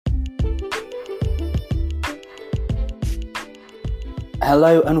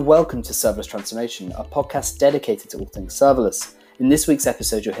Hello and welcome to Serverless Transformation, a podcast dedicated to all things serverless. In this week's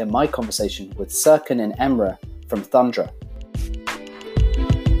episode, you'll hear my conversation with Serkan and Emre from Thundra.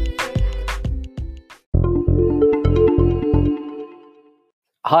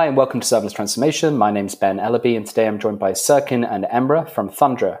 Hi and welcome to Serverless Transformation. My name's Ben Ellaby and today I'm joined by Serkan and Emre from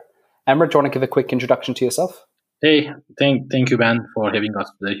Thundra. Emre, do you want to give a quick introduction to yourself? Hey, thank you, Ben, for having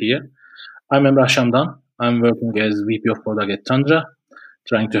us today here. I'm Emre Shamdan. I'm working as VP of Product at Thundra,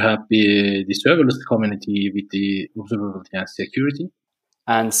 trying to help the serverless community with the observability and security.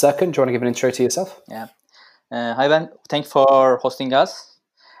 And Serkan, do you want to give an intro to yourself? Yeah. Hi, Ben. Thanks for hosting us.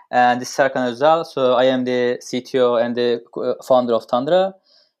 And this is Serkan as well. So I am the CTO and the founder of Thundra.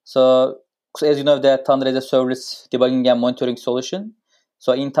 So as you know, that Thundra is a serverless debugging and monitoring solution.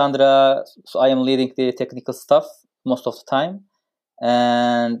 So in Thundra, I am leading the technical stuff most of the time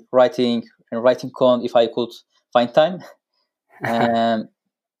and writing code if I could find time. And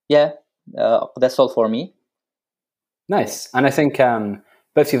that's all for me. Nice. And I think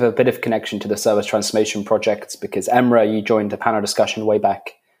both of you have a bit of connection to the Serverless Transformation project because Emre, you joined a panel discussion way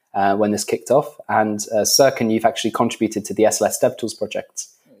back when this kicked off. And Serkan, you've actually contributed to the SLS DevTools project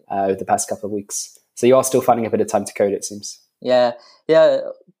over the past couple of weeks. So you are still finding a bit of time to code, it seems. Yeah.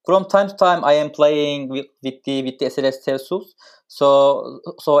 From time to time, I am playing with the SLS DevTools.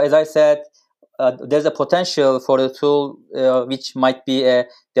 So as I said, there's a potential for the tool which might be a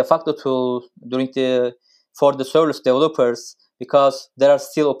de facto tool for the serverless developers because there are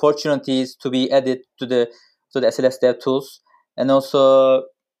still opportunities to be added to the SLS DevTools, and also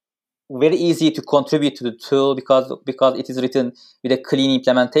very easy to contribute to the tool because it is written with a clean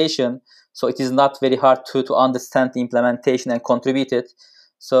implementation. So it is not very hard to understand the implementation and contribute it.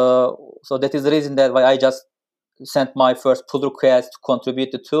 So that is the reason that why I just sent my first pull request to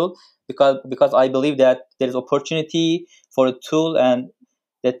contribute the tool because I believe that there is opportunity for a tool and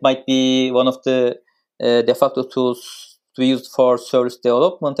that might be one of the de facto tools to be used for service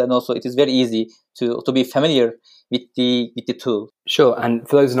development, and also it is very easy to be familiar with the tool. Sure, and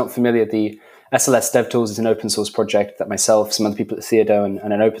for those who are not familiar, the SLS DevTools is an open source project that myself, some other people at Theodo, and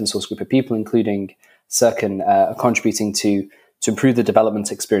an open source group of people, including Serkan, are contributing to improve the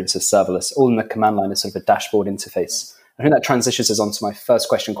development experience of serverless, all in the command line as sort of a dashboard interface. I think that transitions us on to my first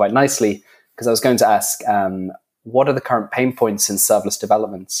question quite nicely, because I was going to ask, what are the current pain points in serverless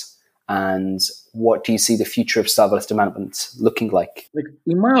development? And what do you see the future of serverless development looking like?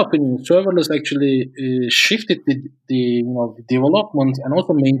 In my opinion, serverless actually shifted the development and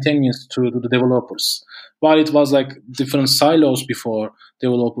also maintenance to the developers. While it was like different silos before,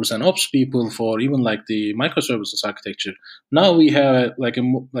 developers and ops people for even like the microservices architecture. Now we have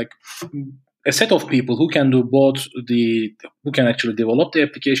a set of people who can do both who can actually develop the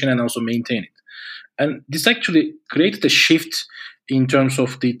application and also maintain it. And this actually created a shift in terms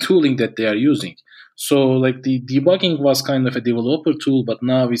of the tooling that they are using. So like the debugging was kind of a developer tool, but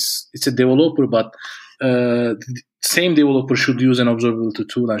now it's a developer, but the same developer should use an observability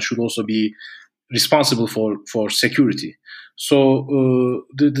tool and should also be responsible for security. So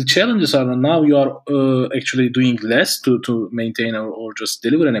the challenges are now you are actually doing less to maintain or just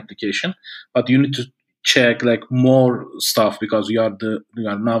deliver an application, but you need to check like more stuff because you are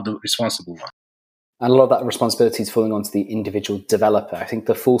now the responsible one. And a lot of that responsibility is falling onto the individual developer. I think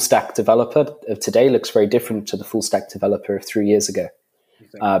the full stack developer of today looks very different to the full stack developer of 3 years ago.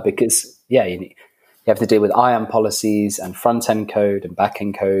 Exactly. Because, you have to deal with IAM policies and front-end code and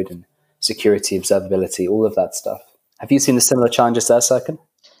back-end code and security, observability, all of that stuff. Have you seen the similar challenges there, Serkan?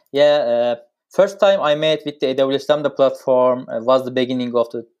 Yeah. First time I met with the AWS Lambda platform was the beginning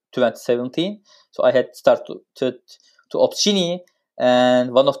of 2017. So I had started to Opsgenie.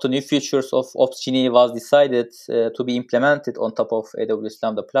 And one of the new features of Opsgenie was decided to be implemented on top of AWS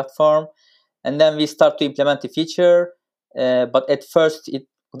Lambda platform. And then we start to implement the feature. But at first,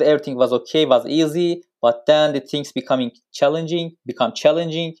 everything was okay, was easy. But then the things become challenging.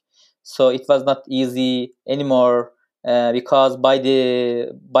 So it was not easy anymore because by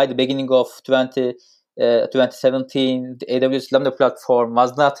the beginning of 2017, the AWS Lambda platform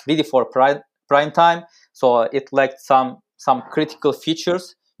was not ready for prime time. So it lacked some critical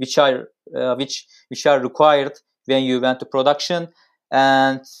features which are required when you went to production,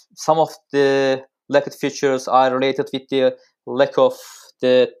 and some of the lacked features are related with the lack of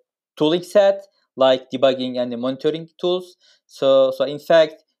the tooling set, like debugging and the monitoring tools. So in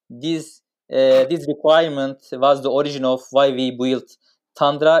fact, this requirement was the origin of why we built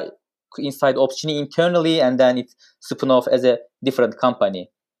Thundra inside Opsgenie internally, and then it spun off as a different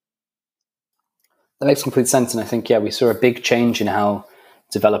company. That makes complete sense. And I think, we saw a big change in how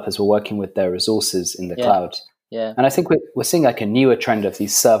developers were working with their resources in the cloud. Yeah. And I think we're seeing like a newer trend of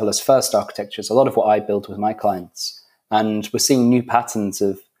these serverless first architectures, a lot of what I build with my clients. And we're seeing new patterns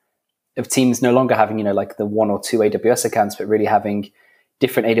of teams no longer having, like the one or two AWS accounts, but really having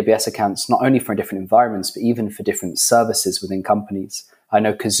different AWS accounts, not only for different environments, but even for different services within companies. I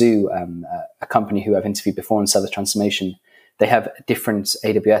know Kazoo, a company who I've interviewed before in service transformation, they have different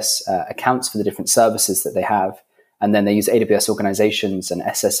AWS accounts for the different services that they have. And then they use AWS organizations and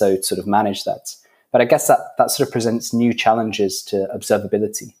SSO to sort of manage that. But I guess that sort of presents new challenges to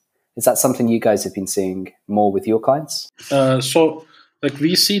observability. Is that something you guys have been seeing more with your clients? So like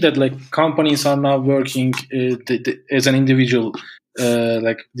we see that like companies are now working as an individual.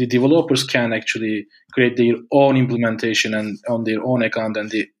 Like the developers can actually create their own implementation and on their own account,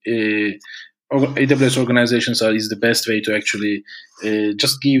 and the AWS organizations is the best way to actually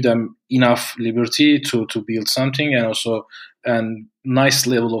just give them enough liberty to build something, and also and nice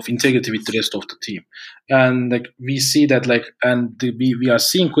level of integrity with the rest of the team. And like we see that like, and we are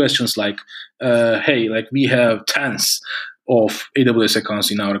seeing questions like, hey, like we have tens of AWS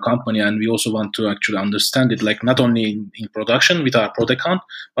accounts in our company, and we also want to actually understand it, like not only in production with our prod account,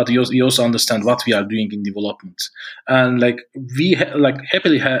 but we also understand what we are doing in development. And like we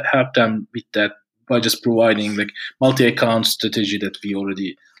happily help them with that by just providing like multi-account strategy that we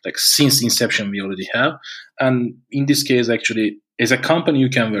already, like since inception we already have. And in this case, actually, as a company, you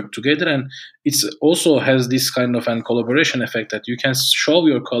can work together, and it's also has this kind of an collaboration effect that you can show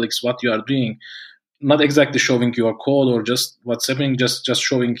your colleagues what you are doing, not exactly showing your code or just what's happening, just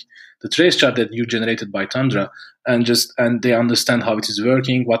showing the trace chart that you generated by Tundra, and they understand how it is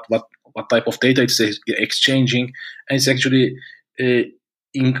working, what type of data it's exchanging, and it's actually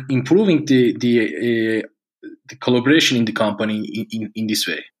improving the collaboration in the company in this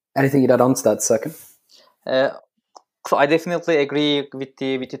way. Anything you'd add on to that, Serkan? So I definitely agree with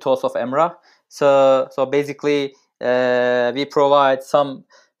the thoughts of Emrah. So basically, we provide some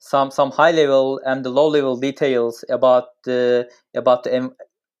high level and the low level details about the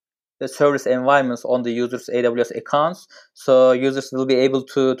service environments on the users' AWS accounts. So users will be able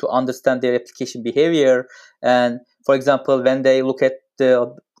to understand their application behavior, and for example, when they look at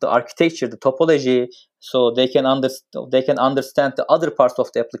the architecture, the topology, so they can understand the other parts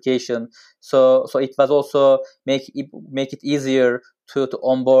of the application. So it was also make it easier to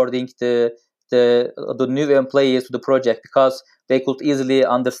onboarding the new employees to the project, because they could easily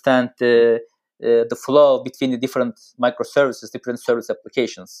understand the flow between the different microservices, different service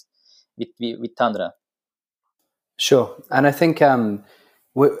applications with Tundra. Sure, and I think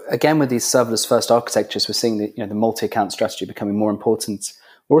again with these serverless first architectures, we're seeing the multi-account strategy becoming more important.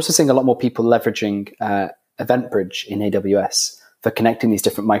 We're also seeing a lot more people leveraging EventBridge in AWS for connecting these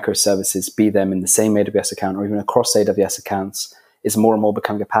different microservices, be them in the same AWS account or even across AWS accounts, is more and more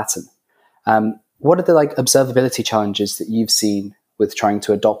becoming a pattern. What are the observability challenges that you've seen with trying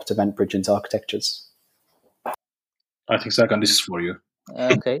to adopt EventBridge into architectures? I think, Serkan, this is for you.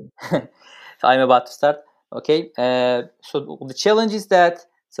 Okay. So I'm about to start. Okay. So the challenge is that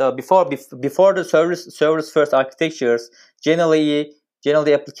before the service first architectures, generally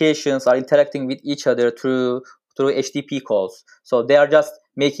applications are interacting with each other through HTTP calls. So they are just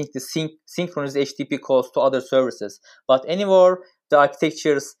making the synchronous HTTP calls to other services. But anymore, the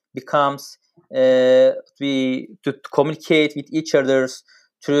architectures becomes to communicate with each other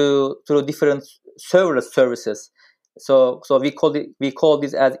through different serverless services. So we call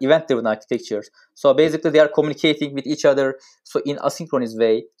this as event-driven architectures. So basically, they are communicating with each other in asynchronous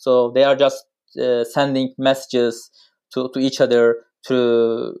way. So they are just sending messages to each other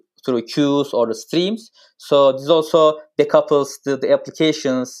through queues or the streams. So this also decouples the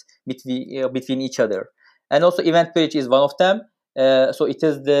applications between each other. And also EventBridge is one of them. So it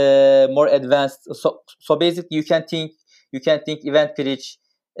is the more advanced. So basically, you can think EventBridge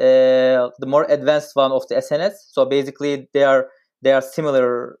the more advanced one of the SNS. So basically, they are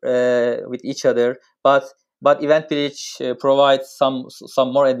similar with each other, but EventBridge provides some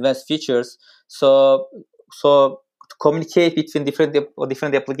more advanced features. So to communicate between different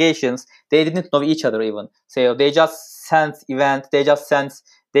applications, they didn't know each other even. So they just sent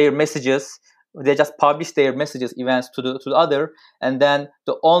their messages. They just publish their messages events to the other, and then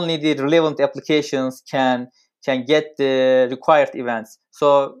only the relevant applications can get the required events.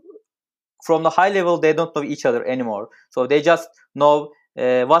 So from the high level, they don't know each other anymore. So they just know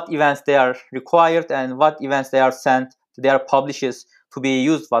what events they are required and what events they are sent to their publishers to be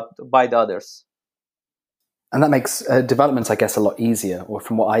used by the others. And that makes development, I guess, a lot easier. Or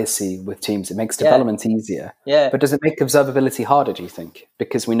from what I see with teams, it makes development easier. Yeah. But does it make observability harder, do you think?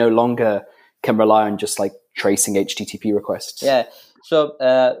 Because we no longer can rely on just tracing HTTP requests. Yeah. So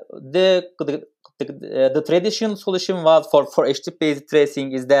the the traditional solution was for HTTP-based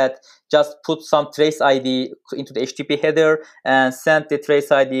tracing is that just put some trace ID into the HTTP header and send the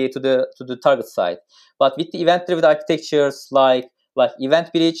trace ID to the target site. But with the event-driven architectures like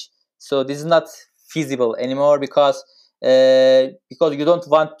Event Bridge, so this is not feasible anymore because you don't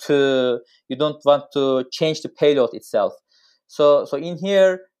want to change the payload itself. So in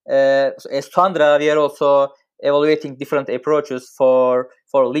here, so as Tundra, we are also evaluating different approaches for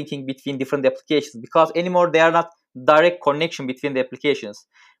linking between different applications, because anymore they are not direct connection between the applications.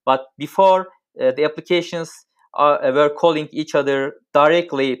 But before, the applications were calling each other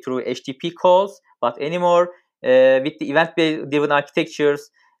directly through HTTP calls, but anymore with the event-driven architectures,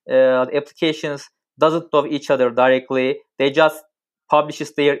 the applications doesn't know each other directly. They just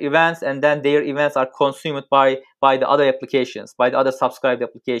publishes their events, and then their events are consumed by the other applications, by the other subscribed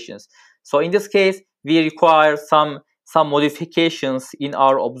applications. So in this case, we require some modifications in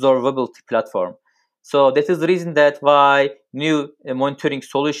our observability platform. So that is the reason that why new monitoring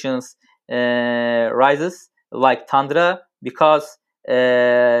solutions rises like Tundra, because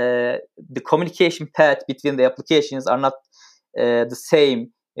the communication path between the applications are not the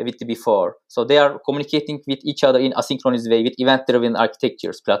same with the before. So they are communicating with each other in asynchronous way with event-driven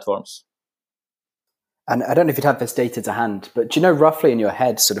architectures platforms. And I don't know if you'd have this data to hand, but do you know roughly in your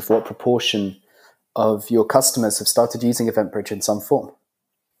head sort of what proportion of your customers have started using EventBridge in some form?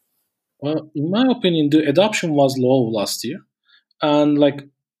 Well, in my opinion, the adoption was low last year. And like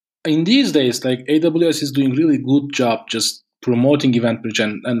in these days, like AWS is doing really good job just promoting EventBridge.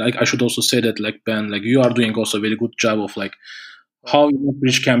 And I should also say that, like Ben, like you are doing also a very good job of like how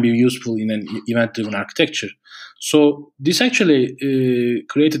EventBridge can be useful in an event-driven architecture. So this actually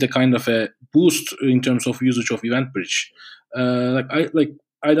created a kind of a boost in terms of usage of EventBridge.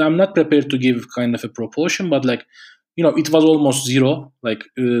 I'm not prepared to give kind of a proportion, but like, you know, it was almost zero like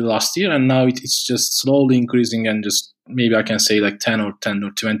last year, and now it's just slowly increasing, and just maybe I can say like 10 or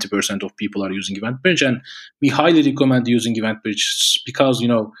 20% of people are using EventBridge, and we highly recommend using EventBridge because, you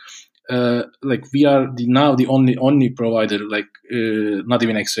know, like we are now the only provider, like not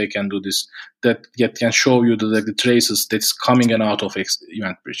even X-Ray can do this, that can show you the traces that's coming in out of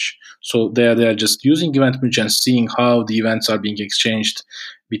EventBridge. So they are just using EventBridge and seeing how the events are being exchanged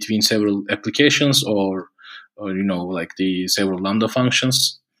between several applications or you know, like the several Lambda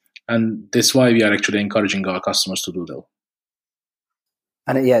functions, and that's why we are actually encouraging our customers to do that.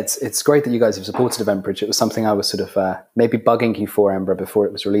 And yeah, it's great that you guys have supported EventBridge. It was something I was sort of maybe bugging you for, Emre, before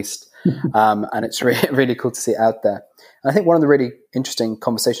it was released. And it's really cool to see it out there. And I think one of the really interesting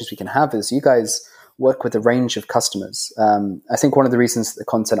conversations we can have is you guys work with a range of customers. I think one of the reasons that the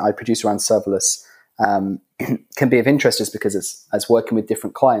content I produce around serverless can be of interest is because as working with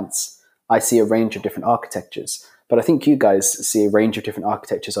different clients, I see a range of different architectures. But I think you guys see a range of different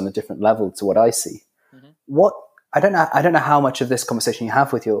architectures on a different level to what I see. Mm-hmm. I don't know how much of this conversation you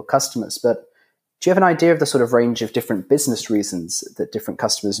have with your customers, but do you have an idea of the sort of range of different business reasons that different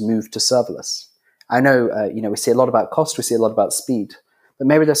customers move to serverless? I know, we see a lot about cost, we see a lot about speed, but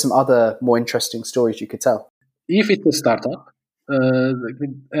maybe there's some other more interesting stories you could tell. If it's a startup,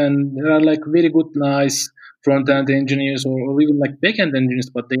 and there are like very good, nice front-end engineers or even like back-end engineers,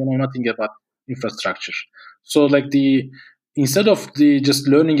 but they know nothing about infrastructure. So like instead of just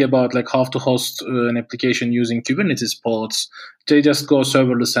learning about like how to host an application using Kubernetes pods, they just go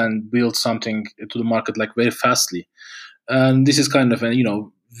serverless and build something to the market like very fastly. And this is kind of a, you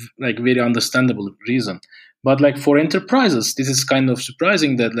know, like very understandable reason. But like for enterprises, this is kind of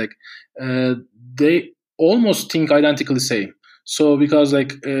surprising that like they almost think identically same. So because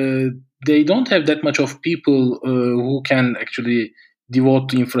like they don't have that much of people who can actually devote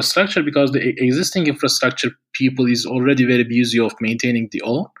to infrastructure, because the existing infrastructure people is already very busy of maintaining the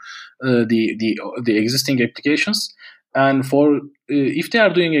existing applications. And for if they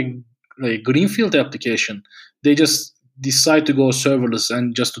are doing a greenfield application, they just decide to go serverless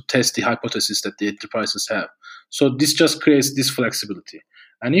and just to test the hypothesis that the enterprises have. So this just creates this flexibility.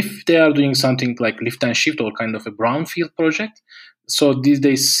 And if they are doing something like lift and shift or kind of a brownfield project, so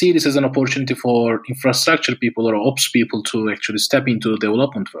they see this as an opportunity for infrastructure people or ops people to actually step into the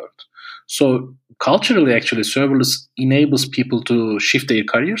development world. So culturally, actually, serverless enables people to shift their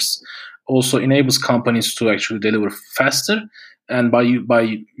careers, also enables companies to actually deliver faster, and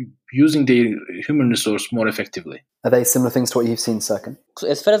by using their human resource more effectively. Are they similar things to what you've seen, Serkan? So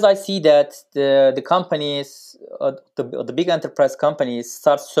as far as I see that the companies, the big enterprise companies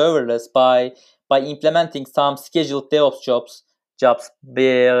start serverless by implementing some scheduled DevOps jobs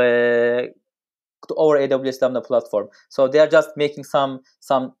over AWS Lambda platform. So they are just making some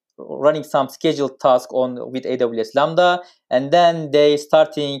running some scheduled task with AWS Lambda, and then they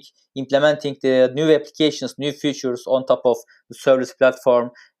starting implementing the new applications, new features on top of the serverless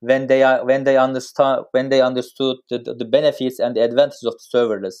platform when they understood the benefits and the advantages of the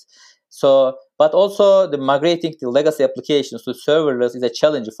serverless. So, but also the migrating the legacy applications to serverless is a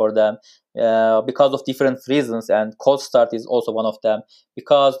challenge for them because of different reasons, and cold start is also one of them,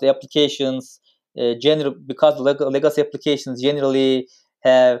 because the applications because legacy applications generally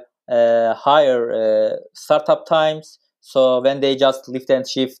have higher startup times. So when they just lift and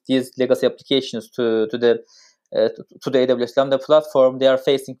shift these legacy applications to the AWS Lambda platform, they are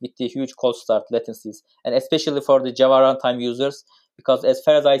facing with the huge cold start latencies, and especially for the Java runtime users, because as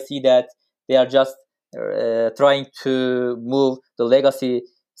far as I see that they are just trying to move the legacy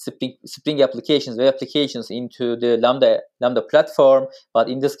Spring applications, web applications into the Lambda platform, but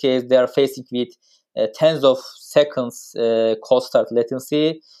in this case they are facing with tens of seconds cold start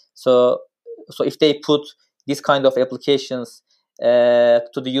latency. So if they put this kind of applications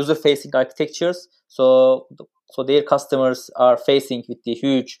to the user-facing architectures, so their customers are facing with the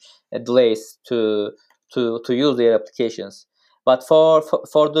huge delays to use their applications. But for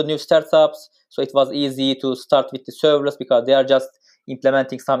the new startups, so it was easy to start with the serverless because they are just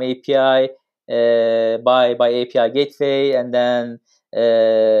implementing some API by API gateway, and then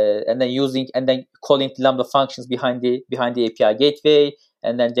using and then calling Lambda functions behind the API gateway,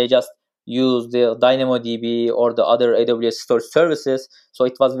 and then they just use the DynamoDB or the other AWS storage services. So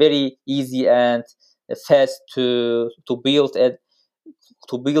it was very easy and fast to build an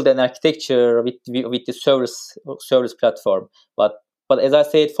architecture with the service platform. But as I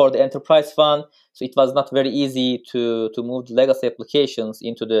said, for the enterprise one, so it was not very easy to move the legacy applications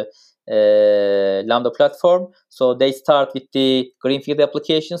into the Lambda platform. So they start with the greenfield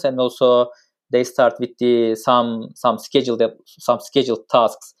applications, and also they start with the some scheduled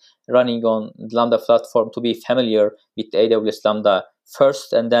tasks running on the Lambda platform to be familiar with the AWS Lambda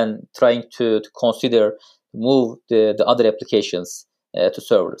first, and then trying to consider move the other applications to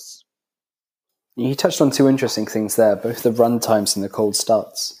serverless. You touched on two interesting things there, both the runtimes and the cold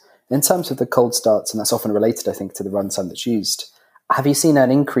starts. In terms of the cold starts, and that's often related, I think, to the runtime that's used, have you seen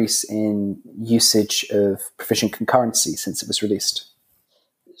an increase in usage of provisioned concurrency since it was released?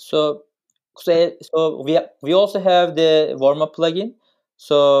 So we also have the warm-up plugin.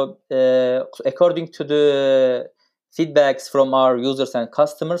 So according to the feedbacks from our users and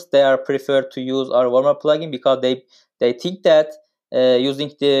customers, they are preferred to use our warm-up plugin because they think that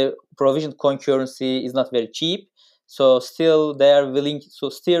using the provisioned concurrency is not very cheap. So still they are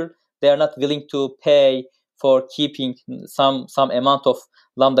not willing to pay for keeping some amount of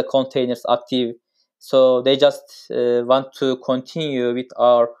Lambda containers active. So they just want to continue with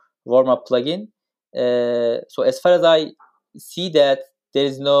our warm-up plugin. So as far as I see that, there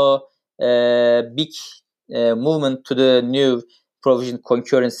is no big movement to the new provision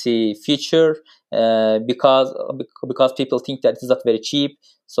concurrency feature because people think that it's not very cheap,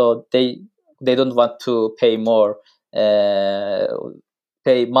 so they don't want to pay more,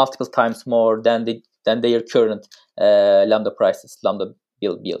 pay multiple times more than their current Lambda prices, Lambda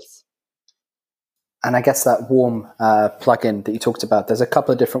bills. And I guess that warm plugin that you talked about, there's a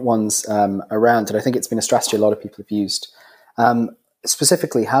couple of different ones around, and I think it's been a strategy a lot of people have used.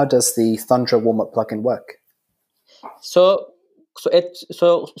 Specifically, how does the Thundra warm-up plugin work? So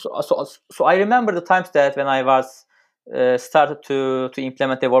I remember the times that when I was started to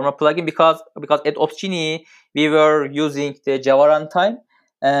implement the warm-up plugin, because at Opsgenie we were using the Java runtime,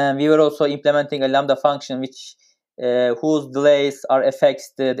 and we were also implementing a Lambda function which whose delays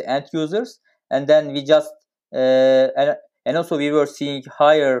affects the end users, and then we just and also we were seeing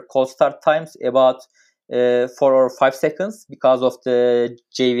higher cold start times, about 4 or 5 seconds, because of the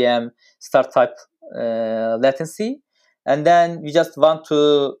JVM start type latency. And then we just want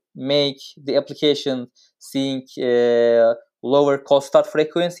to make the application seeing lower cold start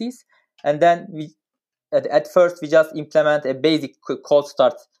frequencies. And then we at first we just implement a basic cold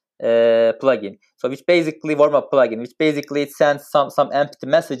start plugin, so which basically warm-up plugin, which basically it sends some empty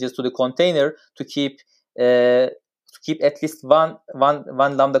messages to the container to keep at least one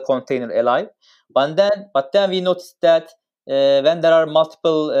Lambda container alive. But then we noticed that when there are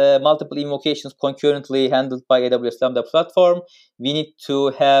multiple invocations concurrently handled by AWS Lambda platform, we need to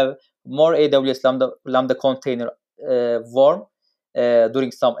have more AWS Lambda container warm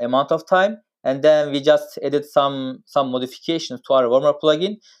during some amount of time. And then we just added some modifications to our warm-up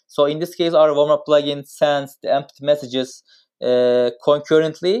plugin. So in this case, our warm-up plugin sends the empty messages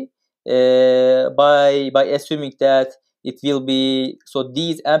concurrently by assuming that it will be, so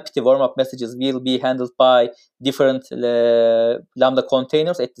these empty warm-up messages will be handled by different Lambda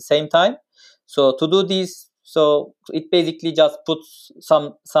containers at the same time. So to do this, so it basically just puts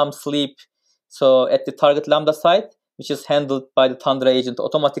some sleep so at the target Lambda side, which is handled by the Tundra agent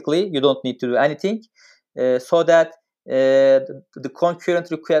automatically. You don't need to do anything. So that the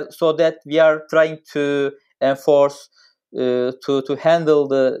concurrent request, so that we are trying to enforce to handle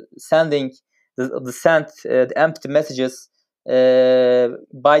the sending the empty messages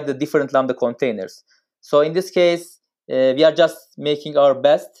by the different Lambda containers. So in this case, we are just making our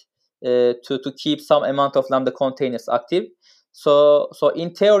best to keep some amount of Lambda containers active. So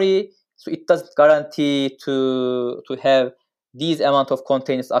in theory, so it doesn't guarantee to have these amount of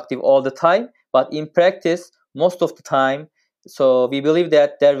containers active all the time, but in practice, most of the time, so we believe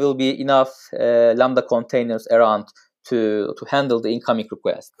that there will be enough Lambda containers around to handle the incoming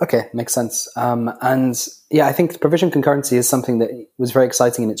request. Okay, makes sense. And yeah, I think provision concurrency is something that was very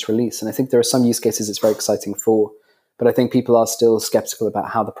exciting in its release. And I think there are some use cases it's very exciting for, but I think people are still skeptical about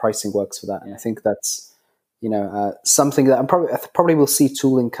how the pricing works for that. And I think that's, something that probably will see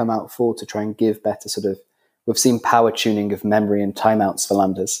tooling come out for to try and give better we've seen power tuning of memory and timeouts for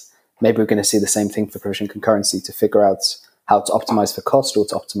Lambdas. Maybe we're going to see the same thing for provision concurrency to figure out how to optimize for cost or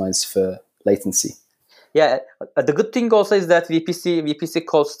to optimize for latency. Yeah, the good thing also is that VPC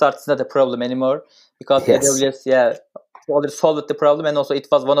cold start is not a problem anymore, because AWS already solved the problem, and also it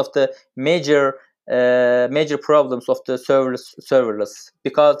was one of the major problems of the serverless,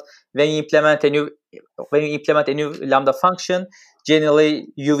 because when you implement a new Lambda function, generally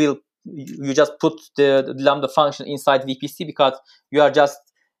you just put the Lambda function inside VPC, because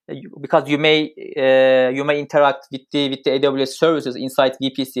you may interact with the AWS services inside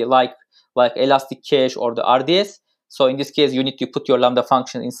VPC, like Elastic Cache or the RDS. So in this case, you need to put your Lambda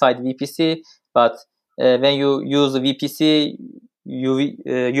function inside VPC. But when you use the VPC,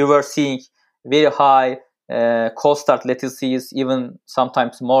 you were seeing very high cold start latencies, even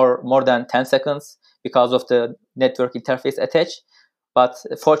sometimes more than 10 seconds because of the network interface attached. But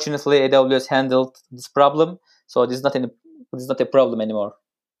fortunately, AWS handled this problem, so this is not a problem anymore.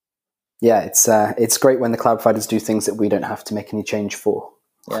 Yeah, it's great when the cloud providers do things that we don't have to make any change for.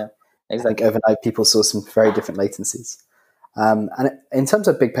 Yeah, exactly. I think overnight people saw some very different latencies. And in terms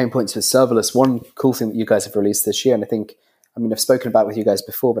of big pain points with serverless, one cool thing that you guys have released this year, and I've spoken about with you guys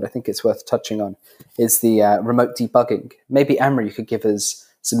before, but I think it's worth touching on, is the remote debugging. Maybe, Emre, you could give us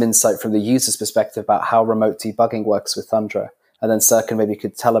some insight from the user's perspective about how remote debugging works with Tundra. And then Serkan maybe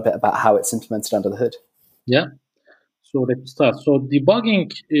could tell a bit about how it's implemented under the hood. Yeah. So let's start. So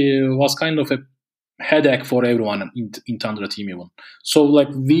debugging was kind of a headache for everyone in Tundra team even. So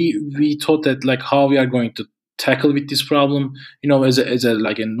we thought that how we are going to tackle with this problem, as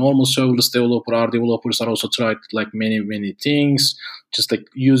a normal serverless developer, our developers are also tried many things, just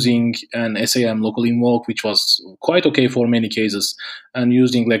using an SAM local invoke, which was quite okay for many cases, and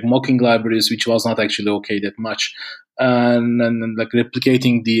using mocking libraries, which was not actually okay that much, and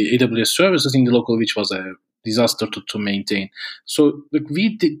replicating the AWS services in the local, which was a disaster to maintain. So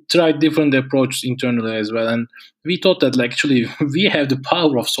we tried different approaches internally as well, and we thought that actually we have the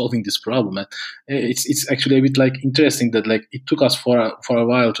power of solving this problem. And it's actually a bit interesting that it took us for a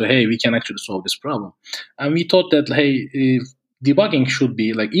while to we can actually solve this problem. And we thought that debugging should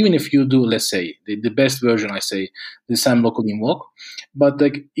be even if you do, let's say the best version, I say the SAM local invoke, but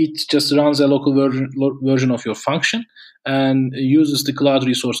it just runs a local version of your function and uses the cloud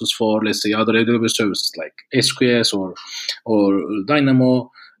resources for, let's say, other AWS services like SQS or Dynamo.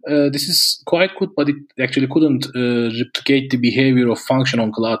 This is quite good, but it actually couldn't replicate the behavior of function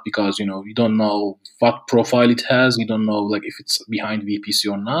on cloud, because you don't know what profile it has, you don't know if it's behind VPC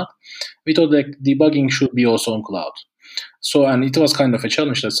or not. We thought debugging should be also on cloud. So, and it was kind of a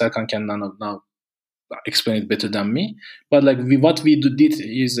challenge that Serkan can now explain it better than me. But what we did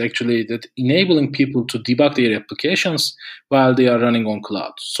is actually that enabling people to debug their applications while they are running on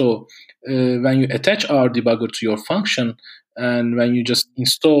cloud. So when you attach our debugger to your function, and when you just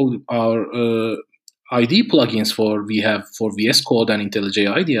install our ID plugins for VS Code and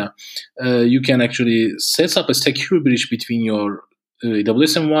IntelliJ IDEA, you can actually set up a secure bridge between your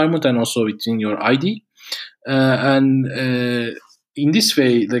AWS environment and also between your ID. And in this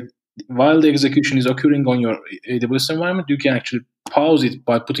way, while the execution is occurring on your AWS environment, you can actually pause it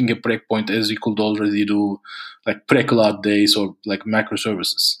by putting a breakpoint, as you could already do pre-cloud days or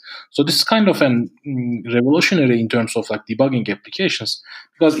microservices. So this is kind of an revolutionary in terms of debugging applications,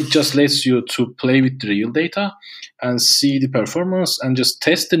 because it just lets you to play with the real data and see the performance and just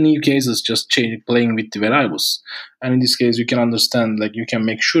test the new cases, just playing with the variables. And in this case, you can understand, you can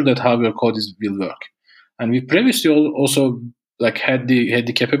make sure that how your code will work. And we previously also like had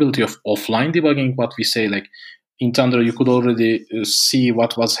the capability of offline debugging. What we say, like in Thunder, you could already see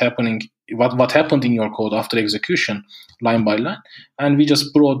what was happening, what happened in your code after execution, line by line. And we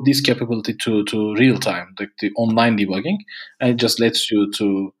just brought this capability to real time, like the online debugging, and it just lets you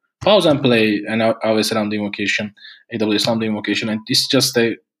to pause and play an AWS Lambda invocation, AWS Lambda invocation, and it's just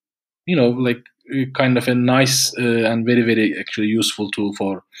a like kind of a nice and very very actually useful tool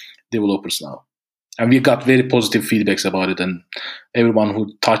for developers now. And we got very positive feedbacks about it, and everyone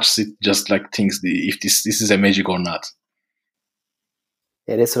who touches it just like thinks if this is a magic or not.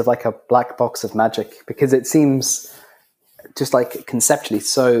 It is sort of like a black box of magic, because it seems just like conceptually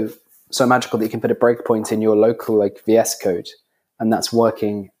so magical that you can put a breakpoint in your local like VS code, and that's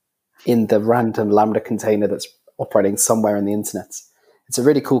working in the random Lambda container that's operating somewhere in the internet. It's a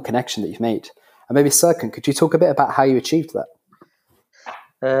really cool connection that you've made. And maybe Serkan, could you talk a bit about how you achieved that?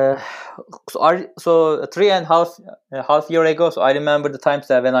 So 3.5 years ago, so I remember the times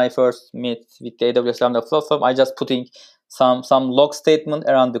that when I first met with the AWS Lambda platform, I just putting some log statement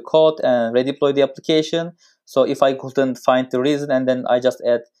around the code and redeploy the application. So if I couldn't find the reason, and then I just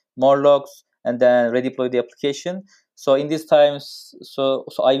add more logs and then redeploy the application. So in these times, so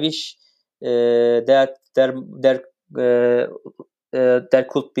I wish that there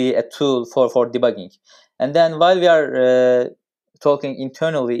could be a tool for debugging. And then while we are talking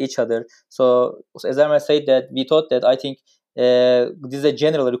internally each other, so as I said, that we thought that I think this is a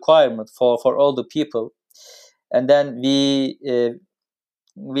general requirement for all the people. And then we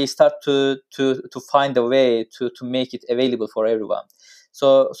start to find a way to make it available for everyone.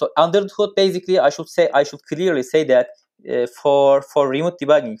 So under the hood, basically, I should clearly say that for remote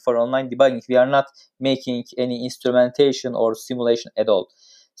debugging, for online debugging, we are not making any instrumentation or simulation at all.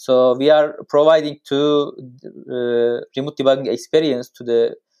 So we are providing to remote debugging experience to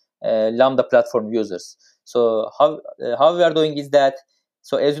the Lambda platform users. So how we are doing is that,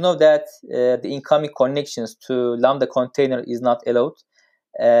 so as you know that the incoming connections to Lambda container is not allowed.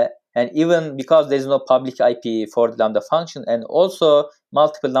 And even because there is no public IP for the Lambda function, and also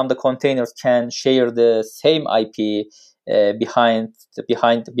multiple Lambda containers can share the same IP behind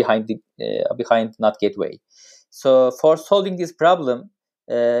NAT gateway. So for solving this problem,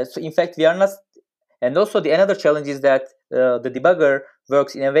 so in fact we are not. And also another challenge is that the debugger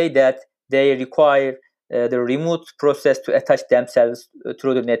works in a way that they require the remote process to attach themselves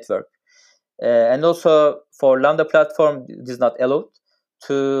through the network. And also for Lambda platform, this is not allowed.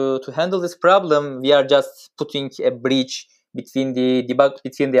 To handle this problem, we are just putting a bridge between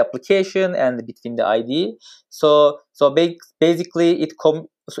the application and between the IDE. So basically it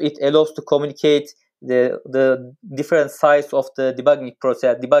allows to communicate the different sides of the debugging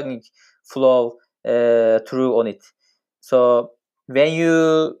process, debugging flow through on it. So when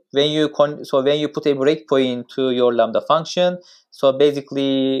you put a breakpoint to your Lambda function, so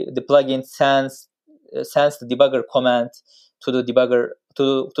basically the plugin sends the debugger command to the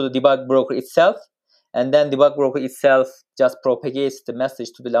debug broker itself, and then debug broker itself just propagates the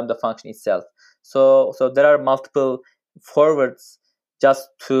message to the Lambda function itself. So there are multiple forwards just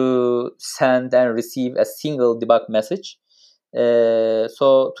to send and receive a single debug message.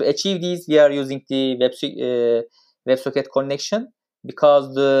 So to achieve these, we are using the WebSocket connection,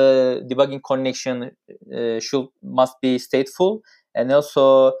 because the debugging connection must be stateful, and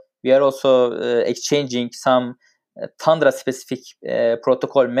also we are also exchanging some Tundra specific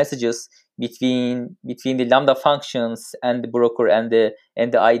protocol messages between the Lambda functions and the broker and the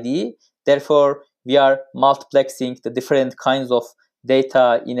IDE. Therefore, we are multiplexing the different kinds of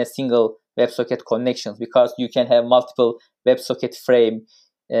data in a single WebSocket connections, because you can have multiple WebSocket frame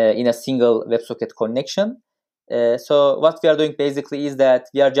in a single WebSocket connection. So what we are doing basically is that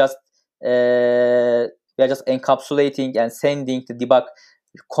we are just encapsulating and sending the debug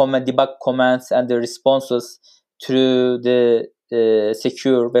commands and the responses through the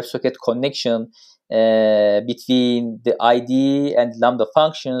secure WebSocket connection between the IDE and Lambda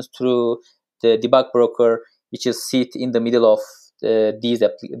functions through the debug broker, which is sit in the middle of these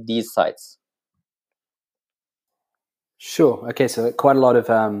sites. Sure. Okay. So quite a lot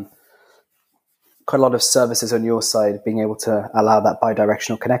of services on your side being able to allow that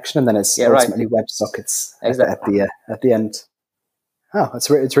bidirectional connection, and then it's ultimately WebSockets exactly. at the end. Oh,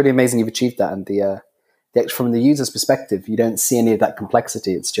 it's really amazing you've achieved that, and from the user's perspective, you don't see any of that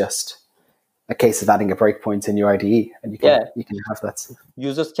complexity. It's just a case of adding a breakpoint in your IDE, and you can have that.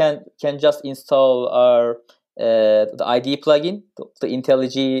 Users can just install our the IDE plugin, the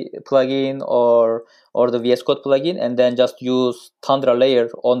IntelliJ plugin, or the VS Code plugin, and then just use Tundra layer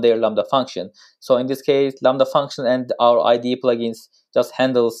on their Lambda function. So in this case, Lambda function and our IDE plugins just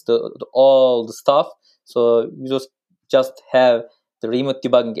handles all the stuff. So you just have the remote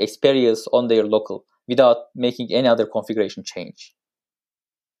debugging experience on their local without making any other configuration change.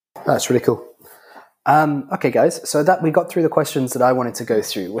 That's really cool. Okay, guys. So that we got through the questions that I wanted to go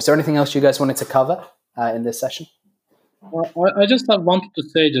through. Was there anything else you guys wanted to cover in this session? I just wanted to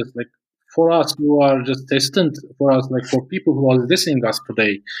say, just like for us who are just hesitant, for us, like for people who are listening us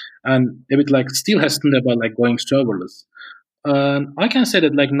today, and a bit like still hesitant about like going serverless. I can say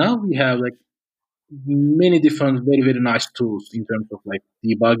that like now we have like many different very very nice tools in terms of like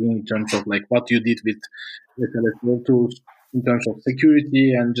debugging, in terms of like what you did with SLS tools, in terms of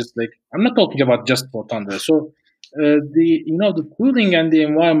security, and just like I'm not talking about just for Thunder. So the tooling and the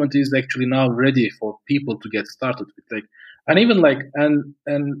environment is actually now ready for people to get started with like, and even like and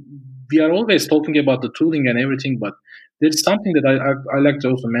we are always talking about the tooling and everything, but there's something that I like to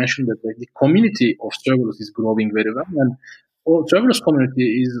also mention, that like the community of serverless is growing very well, and serverless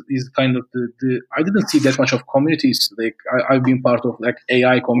community is kind of the I didn't see that much of communities. Like I've been part of like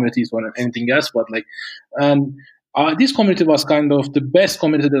AI communities or anything else, but like this community was kind of the best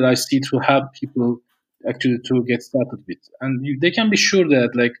community that I see to help people actually to get started with, and they can be sure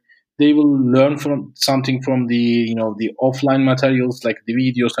that like they will learn from something from the the offline materials like the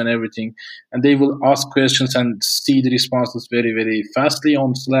videos and everything, and they will ask questions and see the responses very very fastly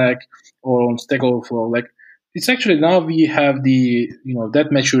on Slack or on Stack Overflow. Like it's actually now we have the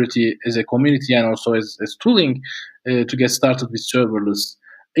that maturity as a community and also as tooling to get started with serverless.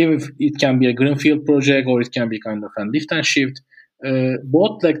 Even if it can be a greenfield project or it can be kind of a lift and shift,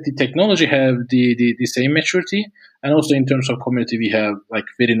 both like the technology have the same maturity, and also in terms of community we have like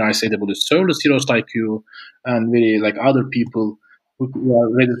very nice AWS serverless heroes like you and very like other people who are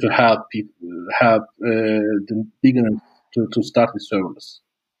ready to help the beginners to start with serverless.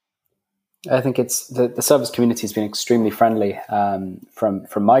 I think it's the service community has been extremely friendly from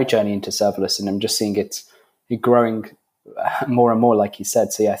my journey into serverless, and I'm just seeing it growing more and more, like you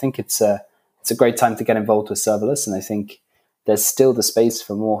said. So yeah, I think it's a great time to get involved with serverless, and I think there's still the space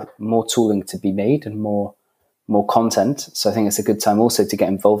for more tooling to be made and more content. So I think it's a good time also to get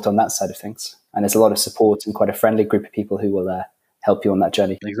involved on that side of things. And there's a lot of support and quite a friendly group of people who will help you on that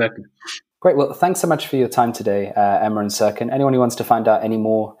journey. Exactly. Great. Well, thanks so much for your time today, Emre and Serkan. Anyone who wants to find out any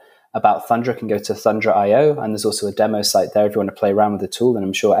more about Thundra can go to Thundra.io, and there's also a demo site there if you want to play around with the tool. And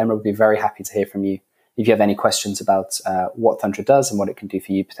I'm sure Emre would be very happy to hear from you if you have any questions about what Thundra does and what it can do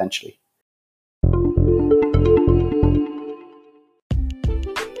for you potentially.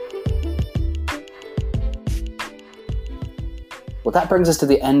 Well, that brings us to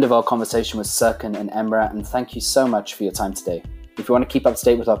the end of our conversation with Serkan and Emre, and thank you so much for your time today. If you want to keep up to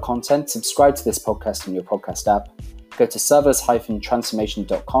date with our content, subscribe to this podcast in your podcast app. Go to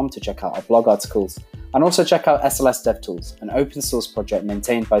serverless-transformation.com to check out our blog articles, and also check out SLS DevTools, an open source project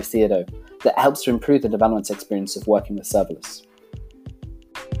maintained by Theodo that helps to improve the development experience of working with serverless.